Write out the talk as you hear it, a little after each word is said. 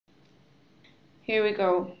here we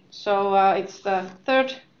go. So it's the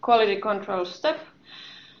third quality control step.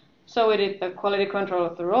 So we did the quality control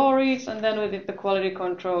of the raw reads, and then we did the quality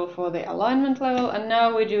control for the alignment level, and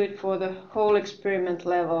now we do it for the whole experiment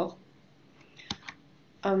level.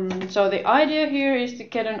 So the idea here is to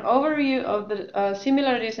get an overview of the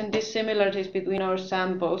similarities and dissimilarities between our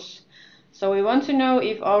samples. So we want to know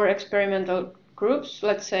if our experimental groups,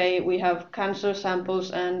 let's say we have cancer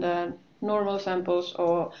samples and normal samples,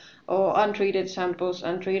 or untreated samples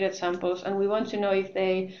and treated samples, and we want to know if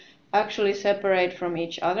they actually separate from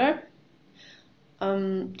each other.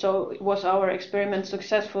 So was our experiment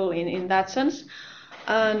successful in that sense?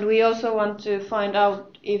 And we also want to find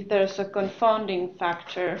out if there's a confounding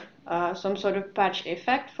factor, some sort of patch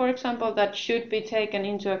effect, for example, that should be taken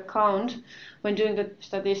into account when doing the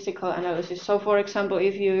statistical analysis. So, for example,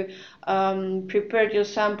 if you prepared your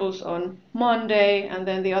samples on Monday and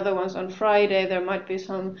then the other ones on Friday, there might be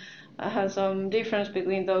some difference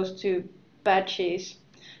between those two batches.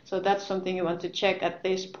 So that's something you want to check at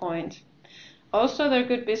this point. Also, there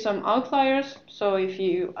could be some outliers. So if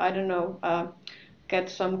you, I don't know, get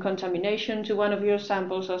some contamination to one of your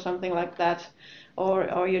samples or something like that,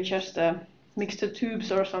 or you just mixed the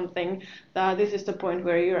tubes or something, this is the point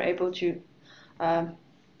where you're able to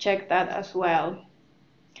check that as well.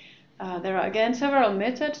 There are again several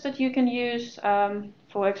methods that you can use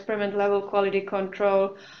for experiment level quality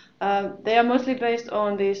control. They are mostly based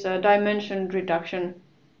on these dimension reduction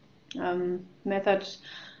methods.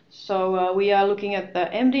 So we are looking at the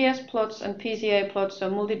MDS plots and PCA plots, so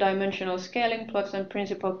multidimensional scaling plots and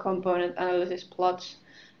principal component analysis plots,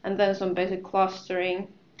 and then some basic clustering.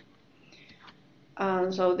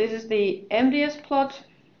 So this is the MDS plot,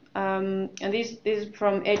 and this is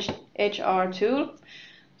from HR tool.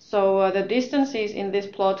 So the distances in this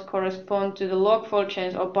plot correspond to the log-fold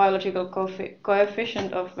change or biological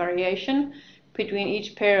coefficient of variation between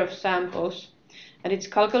each pair of samples. And it's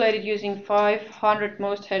calculated using 500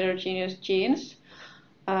 most heterogeneous genes,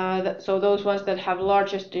 so those ones that have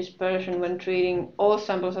largest dispersion when treating all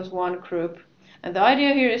samples as one group. And the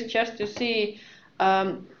idea here is just to see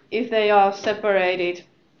if they are separated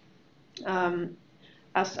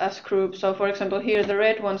as groups. So for example, here the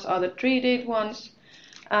red ones are the treated ones,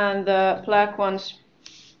 and the black ones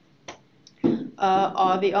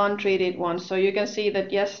are the untreated ones. So you can see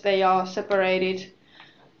that yes, they are separated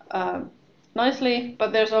nicely,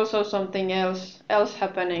 but there's also something else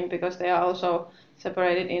happening because they are also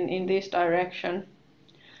separated in this direction.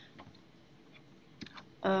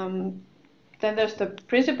 Then there's the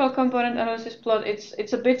principal component analysis plot.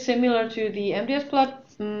 It's a bit similar to the MDS plot,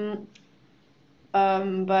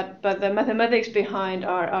 but the mathematics behind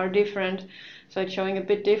are different, so it's showing a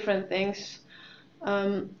bit different things.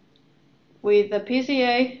 With the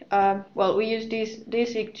PCA, well, we use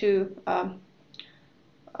DSEQ to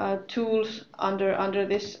tools under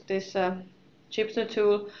this Chipster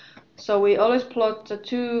tool. So we always plot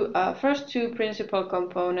the first two principal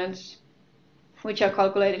components, which are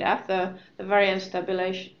calculated after the variance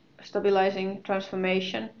stabilizing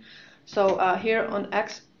transformation. So here on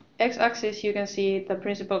x-axis you can see the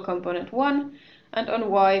principal component 1, and on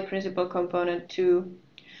y principal component 2.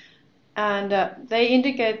 And they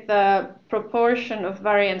indicate the proportion of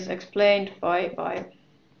variance explained by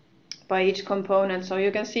each component. So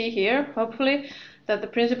you can see here, hopefully, that the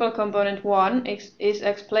principal component 1 is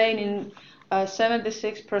explaining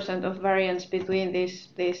 76% of variance between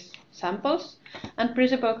these samples, and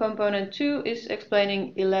principal component 2 is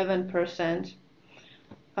explaining 11%.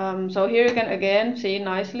 So here you can again see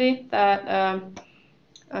nicely that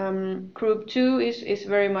group 2 is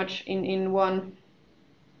very much in one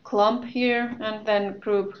clump here, and then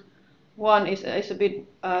group 1 is a bit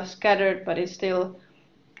scattered, but it's still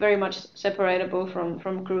very much separable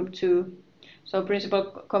from group 2. So principal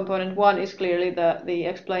component 1 is clearly the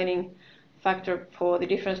explaining factor for the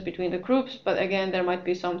difference between the groups, but again there might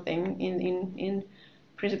be something in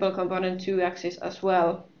principal component 2 axis as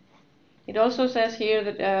well. It also says here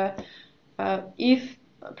that if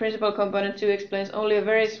principal component 2 explains only a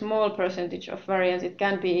very small percentage of variance, it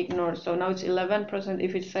can be ignored. So now it's 11%.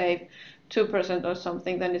 If it's say 2% or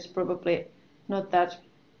something, then it's probably not that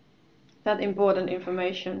important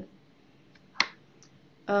information.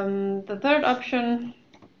 The third option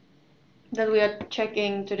that we are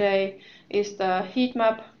checking today is the heat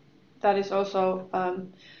map. That is also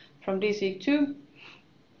from DSEQ2,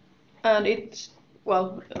 and it's,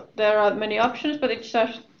 well, there are many options, but it's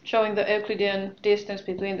just showing the Euclidean distance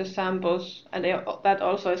between the samples, and that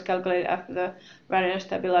also is calculated after the variance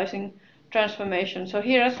stabilizing transformation. So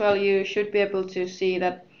here as well you should be able to see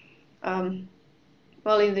that,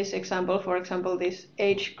 well, in this example, for example, this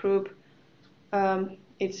age group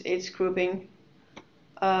it's grouping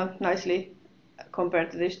nicely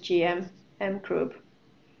compared to this GM group.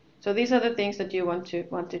 So these are the things that you want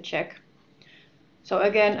to check. So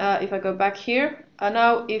again, if I go back here,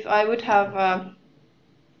 now if I would have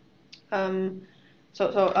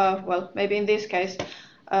well, maybe in this case,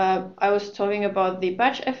 I was talking about the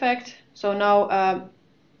batch effect. So now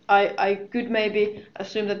I could maybe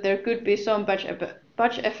assume that there could be some batch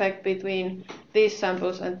effect between these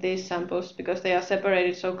samples and these samples because they are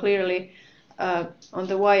separated so clearly on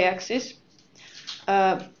the y-axis.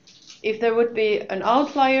 If there would be an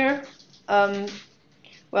outlier,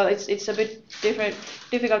 well, it's a bit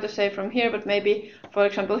difficult to say from here, but maybe, for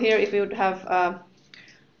example, here if we would have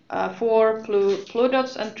 4 blue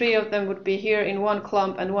dots and 3 of them would be here in one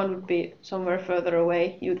clump and one would be somewhere further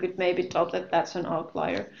away, you could maybe tell that that's an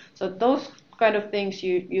outlier. So those kind of things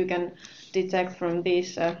you can detect from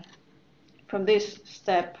this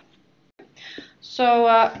step. So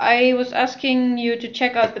I was asking you to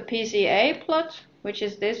check out the PCA plot, which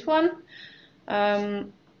is this one.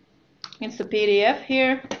 It's the PDF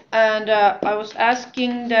here, and I was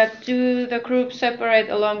asking that do the groups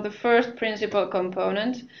separate along the first principal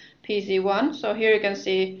component, PC1. So here you can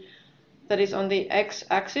see that is on the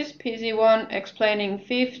x-axis, PC1 explaining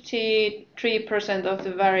 53% of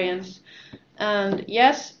the variance. And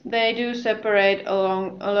yes, they do separate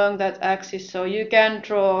along that axis, so you can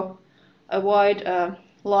draw a wide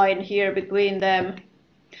line here between them.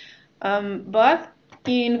 But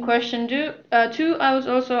in question 2, I was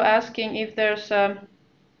also asking if there's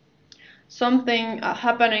something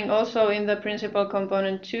happening also in the principal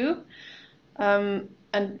component 2,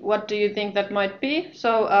 and what do you think that might be?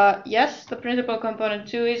 So yes, the principal component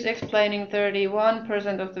 2 is explaining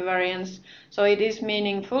 31% of the variance, so it is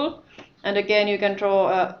meaningful. And again, you can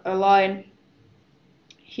draw a line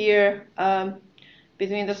here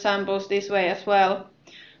between the samples this way as well.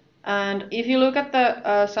 And if you look at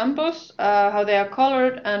the samples, how they are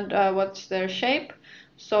colored and what's their shape,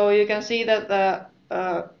 so you can see that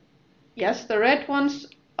yes, the red ones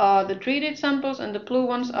are the treated samples and the blue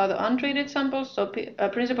ones are the untreated samples. So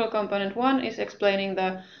principal component 1 is explaining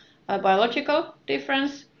the biological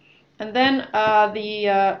difference, and then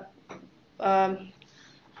the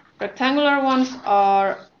rectangular ones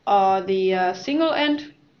are the single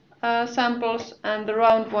end samples, and the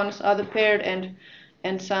round ones are the paired end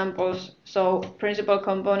samples. So principal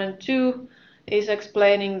component 2 is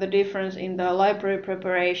explaining the difference in the library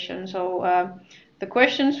preparation. So the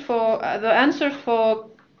questions for the answers for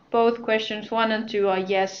both questions 1 and 2 are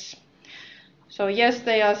yes. So yes,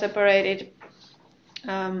 they are separated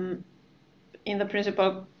in the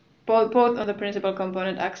principal, both on the principal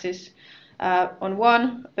component axis. On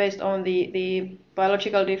 1 based on the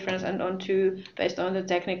biological difference, and on 2 based on the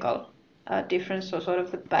technical difference, so sort of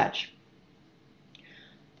the batch.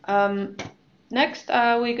 Next,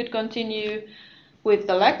 we could continue with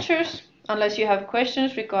the lectures. Unless you have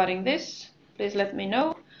questions regarding this, please let me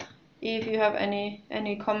know if you have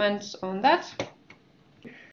any comments on that.